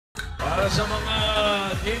Para sa mga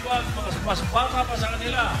diva at mas bata pa sa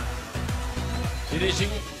kanila,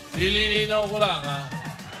 nililinaw ko lang ha,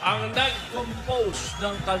 ang nag-compose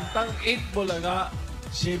ng kantang Eat Bulaga,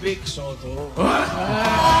 si Vic Soto.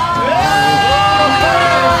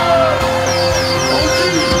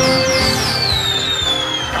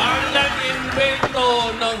 Ang nag-invento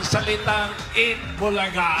ng salitang Eat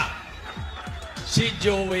Bulaga, si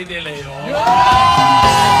Joey De Leon.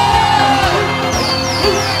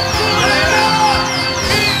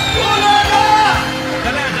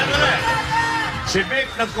 Si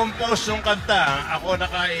Vic nag-compose ng kanta, ako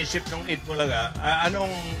nakaisip ng Eat Bulaga.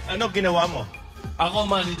 Ano ginawa mo?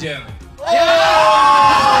 Ako manager.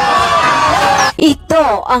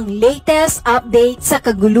 Ito ang latest update sa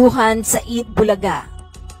kaguluhan sa Eat Bulaga.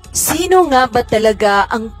 Sino nga ba talaga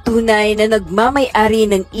ang tunay na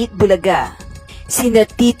nagmamay-ari ng Eat Bulaga? Sina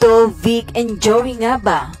Tito, Vic, and Joey nga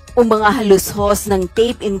ba o mga halushos ng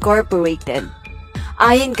Tape Incorporated?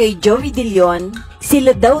 Ayon kay Joey De Leon,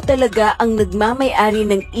 sila daw talaga ang nagmamay-ari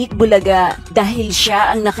ng Eat Bulaga dahil siya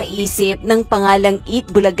ang nakaisip ng pangalang Eat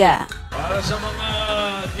Bulaga. Para sa mga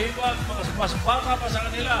diva at mas bata pa sa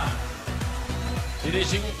kanila,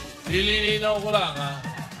 nililinaw ko lang ha,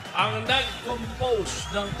 ang nag-compose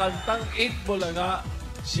ng kantang Eat Bulaga,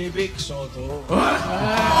 si Vic Soto.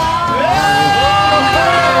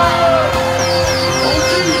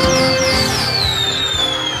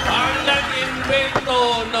 Ang nag-invento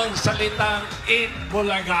ng salitang Eat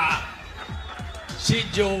Bulaga, si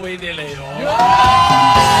Joey De Leon.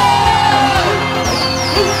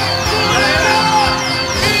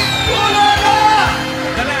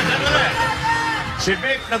 Si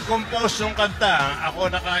Vic nag-compose ng kanta,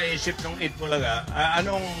 ako nakaisip ng Eat Bulaga.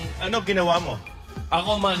 Ano ginawa mo?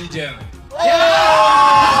 Ako manager.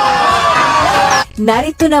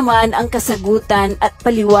 Narito naman ang kasagutan at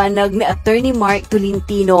paliwanag ni Attorney Mark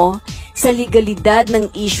Tolentino sa legalidad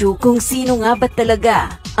ng issue kung sino nga ba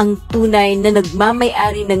talaga ang tunay na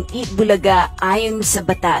nagmamay-ari ng Eat Bulaga ayon sa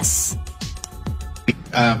batas.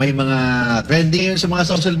 May mga trending sa mga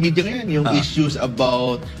social media ngayon, yung issues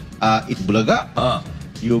about Eat Bulaga.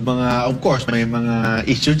 Yung mga, of course, may mga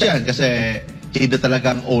issue dyan kasi sino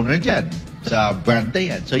talagang owner dyan sa brand na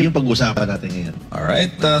yan. So, yung pag-usapan natin ngayon.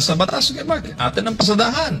 Alright, sa batas, Kuya Mark, atin ang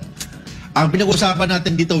pasadahan. Ang pinag-usapan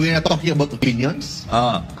natin dito, we're not talking about opinions.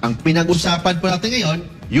 Ang pinag-usapan po natin ngayon,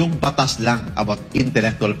 yung batas lang about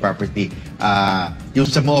intellectual property. Yung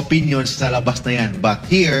sa mga opinions sa labas na yan. But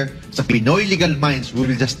here, sa Pinoy Legal Minds, we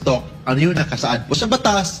will just talk ano yung nakasaad po sa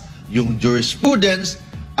batas, yung jurisprudence,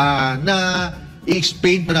 na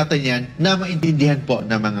i-explain po natin yan na maintindihan po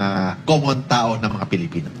ng mga common tao ng mga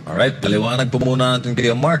Pilipino. Alright, paliwanag po muna natin kay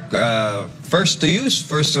Mark. First to use,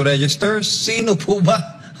 first to register. Sino po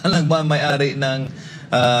ba ang nagmamay-ari ng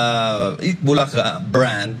Eat Bulaga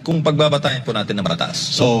brand kung pagbabatayan po natin ng batas?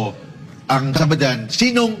 So, ang sabi dyan,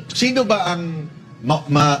 sino ba ang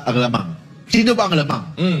ang lamang? Sino ba ang lamang?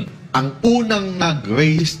 Ang unang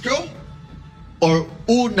nag-registro or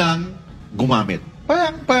unang gumamit?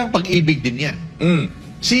 Parang pag-ibig din yan.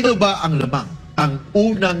 Sino ba ang lamang? Ang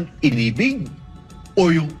unang inibig o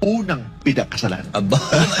yung unang pinakasalan? Aba,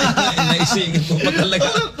 naisingit mo pa talaga.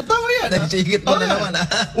 Tama yan. Naisingit mo na naman.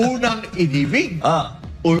 Unang inibig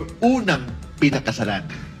o unang pinakasalan.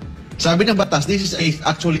 Sabi ng batas, this is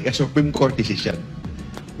actually a Supreme Court decision.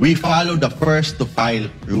 We follow the first to file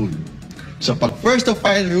rule. So pag first to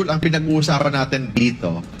file rule ang pinag-uusapan natin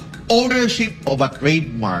dito, ownership of a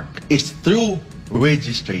trademark is through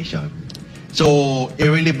registration. So,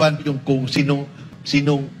 irrelevant yung kung sinong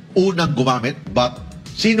unang gumamit, but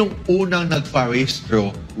sinong unang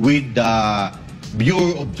nagpa-registro with the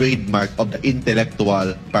Bureau of Trademark of the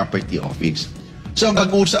Intellectual Property Office. So, ang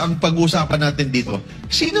pag-uusapan natin dito,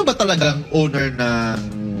 sino ba talagang owner ng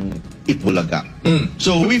Eat Bulaga?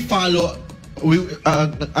 So,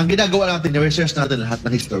 ang ginagawa natin, research natin lahat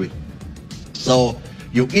ng history. So,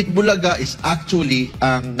 yung Eat Bulaga is actually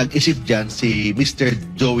ang nag-isip dyan si Mr.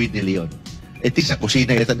 Joey De Leon. Ito sa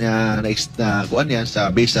kusina ito niya kuan yan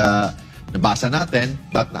sa base sa nabasa natin,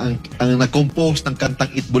 but ang nag-compose ng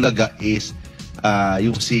kantang Eat Bulaga is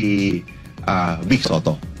yung si Vic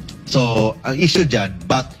Soto. So ang issue dyan,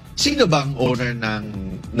 but sino ba ang owner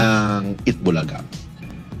ng Eat Bulaga?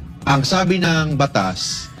 Ang sabi ng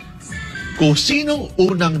batas, kung sino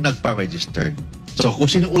unang nagpa-register. So,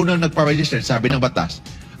 kung sino unang nagpa-register, sabi ng batas,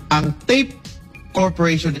 ang Tape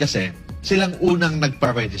Corporation kasi, silang unang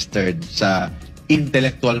nagpa-register sa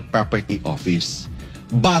Intellectual Property Office.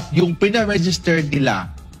 But yung pina-register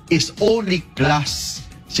nila is only Class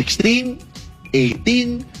 16,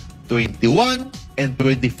 18, 21, and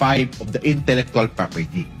 25 of the intellectual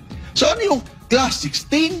property. So, ano yung Class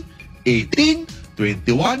 16, 18,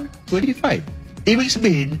 21, 25. Ibig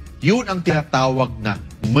sabihin, yun ang tinatawag na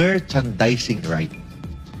merchandising right.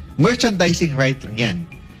 Merchandising right lang yan.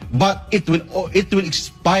 But it will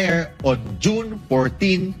expire on June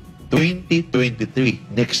 14,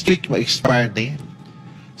 2023. Next week, ma-expire na yan.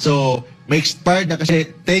 So, ma-expire na kasi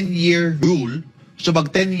 10-year rule. So, mag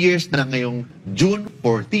 10 years na ngayong June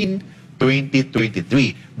 14,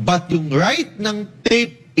 2023. But yung right ng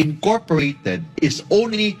Tape Incorporated is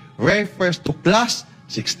only refers to Class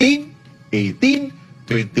 16, 18,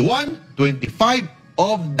 21, 25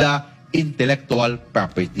 of the intellectual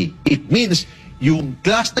property. It means yung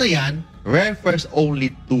class na yan refers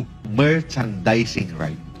only to merchandising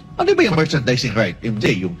right. Ano ba yung merchandising right?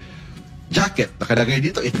 MJ, yung jacket, nakalagay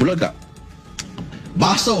dito, Eat Bulaga.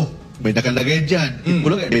 Baso, may nakalagay dyan, Eat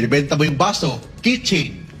Bulaga. Binibenta mo yung baso.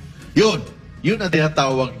 Keychain. Yun ang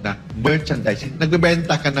tinatawag na merchandising.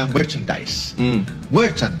 Nagbebenta ka ng merchandise.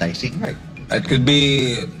 Merchandising right. It could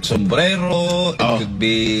be sombrero, it could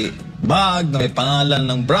be bag na may pangalan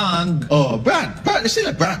ng brand. Brand. Brand is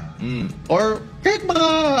still a brand. Or kahit mga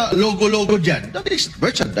logo-logo dyan, that is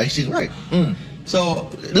merchandising right.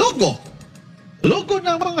 So, logo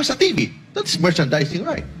ng mga sa TV, that's merchandising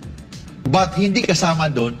right. But hindi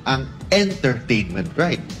kasama doon ang entertainment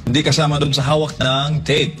right. Hindi kasama doon sa hawak ng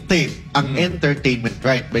tape. Ang entertainment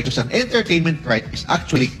right. Because an entertainment right is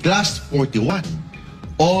actually Class 41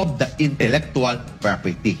 of the intellectual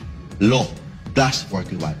property law. Class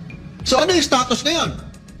 41. So, ano yung status ngayon?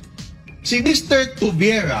 Si Mr.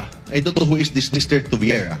 Tuviera, I don't know who is this Mr.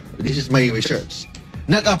 Tuviera. This is my research.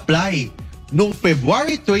 Nag-apply noong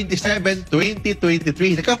February 27,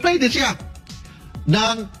 2023. Nag-apply din siya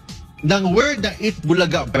ng word na Eat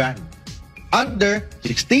Bulaga brand under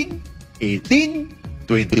 16, 18,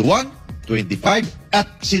 21, 25 at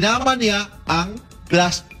sinama niya ang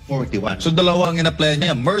Class 41. So, dalawang in-apply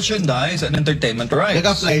niya, merchandise and entertainment rights.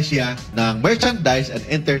 Nag-apply siya ng merchandise and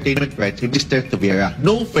entertainment rights si Mr. Tuviera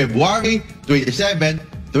noong February 27,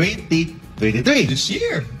 2023. This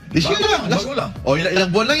year. This year lang. Bago lang. O,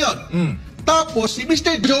 ilang buwan lang yun. Tapos, si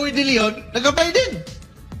Mr. Joey De Leon, nag-apply din.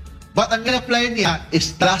 But ang in-apply niya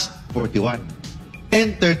is Class 41.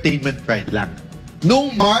 Entertainment right lang.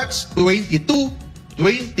 Noong March 22,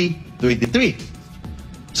 2023.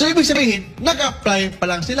 So, ibig sabihin, nag-apply pa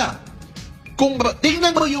lang sila. Kung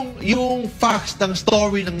tingnan mo yung facts ng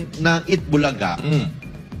story ng Eat Bulaga,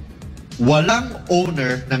 walang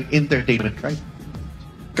owner ng entertainment right.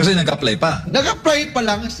 Kasi nag-apply pa. Nag-apply pa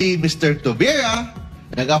lang si Mr. Tuviera,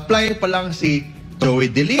 nag-apply pa lang si Joey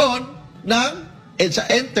De Leon sa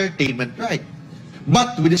entertainment right.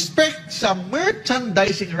 But with respect sa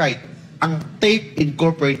merchandising right, ang Tape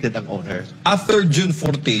Incorporated ang owner. After June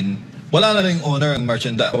 14, wala na rin owner ang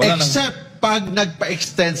merchandise. Except pag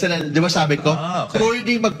nagpa-extend sila, di ba sabi ko, okay.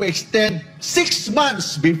 pwede magpa-extend 6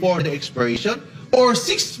 months before the expiration or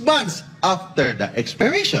 6 months after the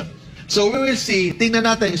expiration. So we will see, tingnan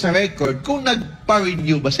natin sa record kung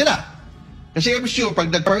nagpa-renew ba sila. Kasi I'm sure,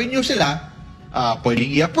 pag nagpa-renew sila,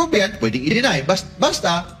 pwedeng i-approve yan, pwedeng i-deny.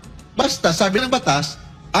 Basta, sabi ng batas,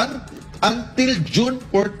 until June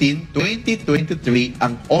 14, 2023,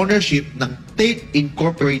 ang ownership ng Tape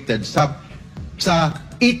Incorporated sa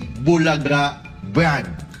Eat Bulaga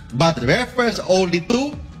brand. But refers only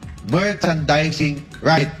to merchandising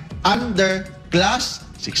right under Class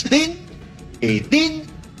 16, 18,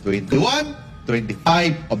 21,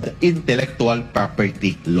 25 of the intellectual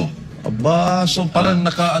property law. Aba, so parang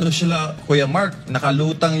nakaano sila, Kuya Mark,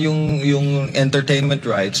 nakalutang yung entertainment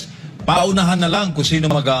rights. Paunahan na lang kung sino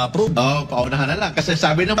mag-a-approve. Paunahan na lang. Kasi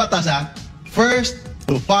sabi ng batas first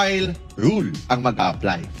to file rule ang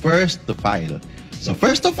mag-a-apply. First to file. So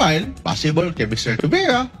first to file, possible kay Mr.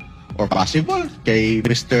 Tubera or possible kay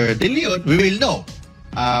Mr. De Leon, we will know.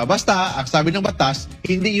 Basta, ang sabi ng batas,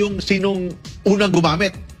 hindi yung sinong unang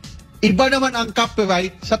gumamit. Iba naman ang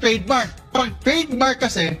copyright sa trademark. Pag trademark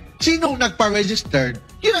kasi, sinong nagpa-registered,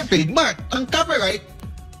 yun ang trademark. Ang copyright,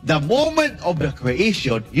 the moment of the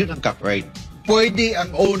creation, yun ang copyright. Pwede ang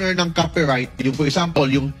owner ng copyright, yung for example,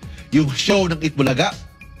 yung show ng Eat Bulaga,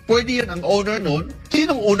 pwede yun ang owner nun.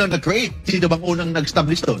 Sinong unang nag-create? Sino bang unang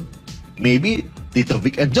nag-establish nun? Maybe Tito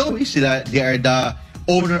Vic and Joey, they are the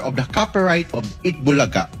owner of the copyright of Eat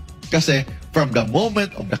Bulaga. Kasi from the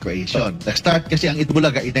moment of the creation, nag-start kasi ang Eat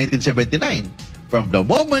Bulaga in 1979. From the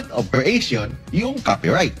moment of creation, yung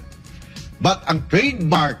copyright. But ang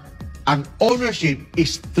trademark, ang ownership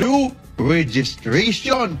is through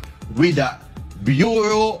registration with the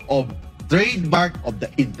Bureau of Trademark of the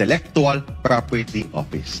Intellectual Property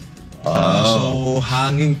Office. So,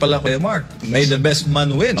 hanging pala, Kuya Mark. May the best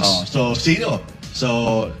man wins. So, sino?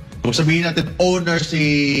 So, Kung sabihin natin owner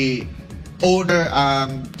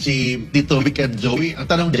ang si Tito Vic and Joey, ang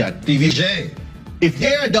tanong dyan, TVJ. if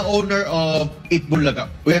they are the owner of Eat Bulaga,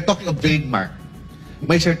 we are talking of trademark,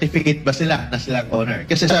 may certificate ba sila na silang owner?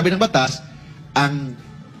 Kasi sabi ng batas, ang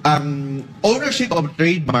ownership of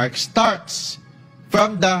trademark starts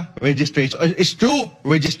from the registration, is through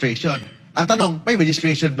registration. Ang tanong, may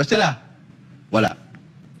registration ba sila? Wala.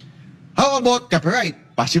 How about copyright?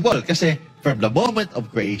 Possible, kasi from the moment of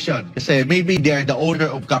creation. Kasi maybe they are the owner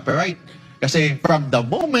of copyright. Kasi from the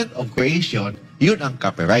moment of creation, yun ang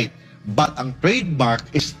copyright. But ang trademark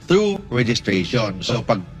is through registration. So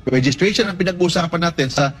pag registration ang pinag-uusapan natin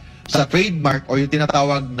sa trademark or yung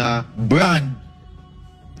tinatawag na brand,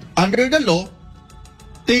 under the law,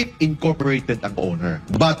 they incorporated ang owner.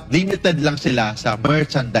 But limited lang sila sa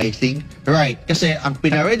merchandising right. Kasi ang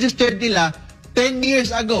pinaregistered nila 10 years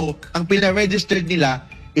ago, ang pinaregistered nila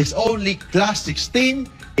is only class 16,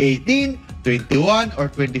 18, 21, or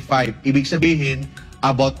 25. Ibig sabihin,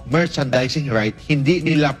 about merchandising right, hindi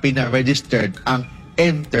nila pinaregistered ang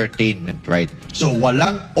entertainment right. So,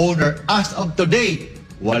 walang owner, as of today,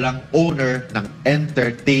 walang owner ng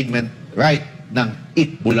entertainment right ng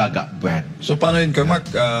Eat Bulaga brand. So paano yun, Kuya Mark?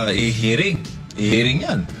 I-hearing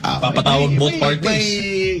yan. Papatawag both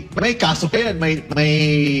parties. May kaso pa yan. May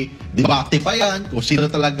debate pa yan kung sino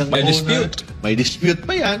talagang may owner. Dispute. May dispute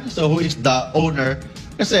pa yan. So, who is the owner?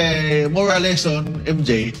 Kasi, more or less on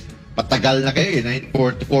MJ, patagal na kayo.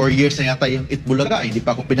 44 years na yata yung Eat Bulaga. Hindi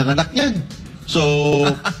pa ako pinanganak yan. So,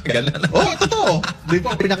 totoo. Hindi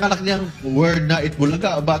pa ako pinanganak niyang word na Eat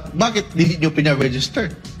Bulaga. But, bakit hindi nyo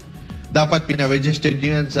pinaregister? Dapat pinaregister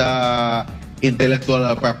nyo yan sa Intellectual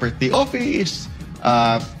Property Office,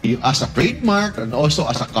 as a trademark, and also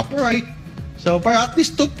as a copyright. So, para at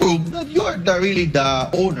least to prove that you are really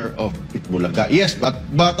the owner of Eat Bulaga. Yes, but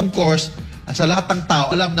of course, sa lahat ng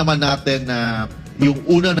tao, alam naman natin na yung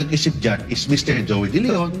una nag-isip dyan is Mr. Joey De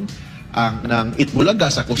Leon, ng Eat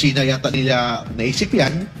Bulaga. Sa kusina yata nila naisip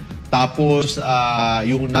yan. Tapos,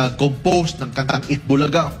 yung nag-compose ng kantang Eat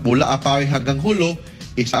Bulaga, mula apari hanggang hulo,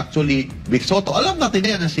 is actually Vic Soto. Alam natin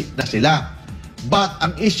yan na sila. But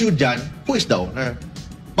ang issue dyan, who is the owner?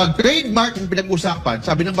 Pag trademark yung pinag-usapan,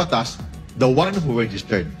 sabi ng batas, the one who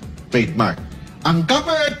registered trademark. Ang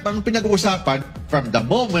copyright ang pinag-uusapan from the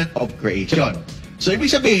moment of creation. So, ibig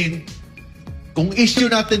sabihin, kung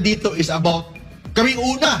issue natin dito is about kaming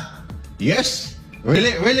una. Yes,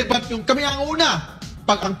 relevant yung kami ang una.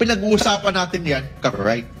 Pag ang pinag-uusapan natin yan,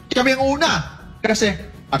 copyright. Kami ang una. Kasi,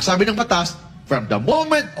 ang sabi ng batas, from the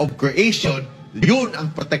moment of creation, yun ang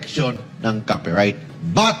protection ng copyright.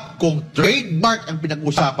 But kung trademark ang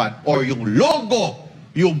pinag-usapan or yung logo,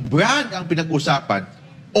 yung brand ang pinag-usapan,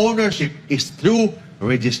 ownership is through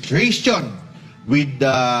registration with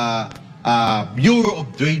the Bureau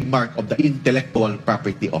of Trademark of the Intellectual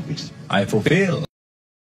Property Office. I fulfill.